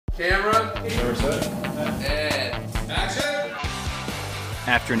Camera. And action.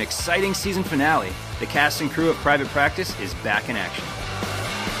 After an exciting season finale, the cast and crew of Private Practice is back in action.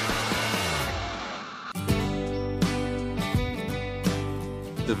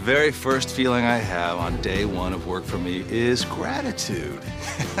 The very first feeling I have on day one of work for me is gratitude.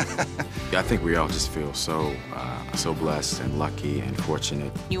 I think we all just feel so blessed and lucky and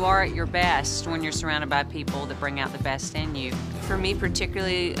fortunate. You are at your best when you're surrounded by people that bring out the best in you. For me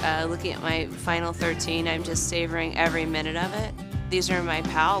particularly, looking at my final 13, I'm just savoring every minute of it. These are my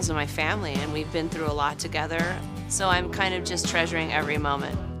pals and my family, and we've been through a lot together. So I'm kind of just treasuring every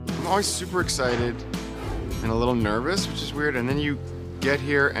moment. I'm always super excited and a little nervous, which is weird, and then you get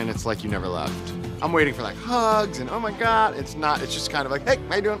here and it's like you never left. I'm waiting for like hugs and oh my God, it's just kind of like, hey,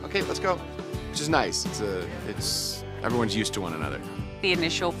 how you doing? Okay, let's go. Which is nice. It's everyone's used to one another. The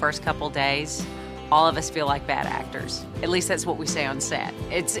initial first couple days, all of us feel like bad actors. At least that's what we say on set.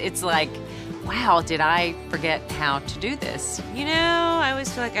 It's like, wow, did I forget how to do this? You know, I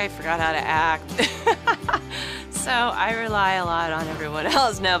always feel like I forgot how to act. So I rely a lot on everyone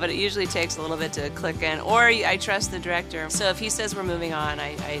else now, but it usually takes a little bit to click in. Or I trust the director. So if he says we're moving on,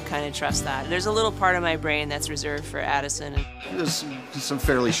 I kind of trust that. There's a little part of my brain that's reserved for Addison. There's some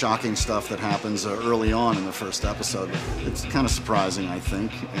fairly shocking stuff that happens early on in the first episode. It's kind of surprising, I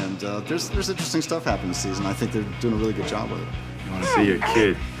think. And there's interesting stuff happening this season. I think they're doing a really good job with it. You want to see your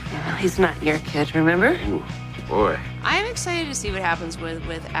kid? No, he's not your kid, remember? Ooh, boy. I'm excited to see what happens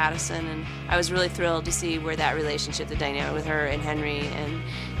with Addison, and I was really thrilled to see where that relationship, the dynamic with her and Henry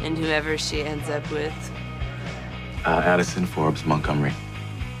and whoever she ends up with. Addison Forbes Montgomery,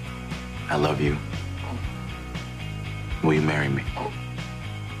 I love you. Will you marry me?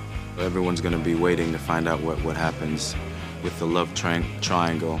 Everyone's gonna be waiting to find out what happens with the love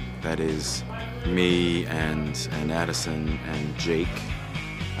triangle that is me and Addison and Jake.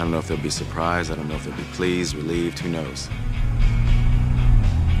 I don't know if they'll be surprised, I don't know if they'll be pleased, relieved, who knows.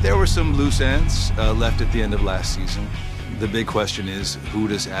 There were some loose ends left at the end of last season. The big question is, who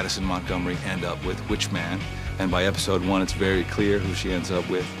does Addison Montgomery end up with, which man? And by episode 1, it's very clear who she ends up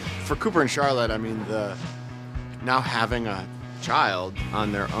with. For Cooper and Charlotte, I mean, now having a child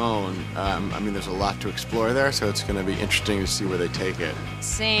on their own, I mean, there's a lot to explore there, so it's going to be interesting to see where they take it.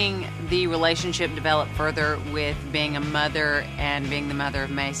 Seeing the relationship develop further with being a mother and being the mother of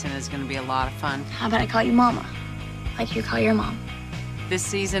Mason is going to be a lot of fun. How about I call you Mama, like you call your mom? This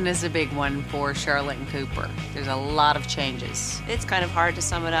season is a big one for Charlotte and Cooper. There's a lot of changes. It's kind of hard to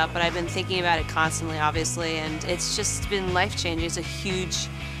sum it up, but I've been thinking about it constantly, obviously, and it's just been life-changing. It's a huge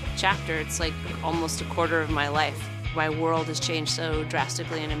chapter. It's like almost a quarter of my life. My world has changed so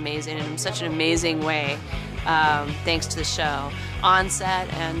drastically and amazing, and in such an amazing way, thanks to the show, on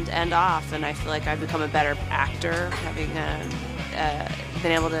set and off. And I feel like I've become a better actor, having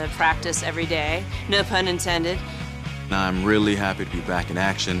been able to practice every day, no pun intended. Now I'm really happy to be back in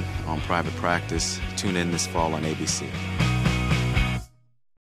action on Private Practice. Tune in this fall on ABC.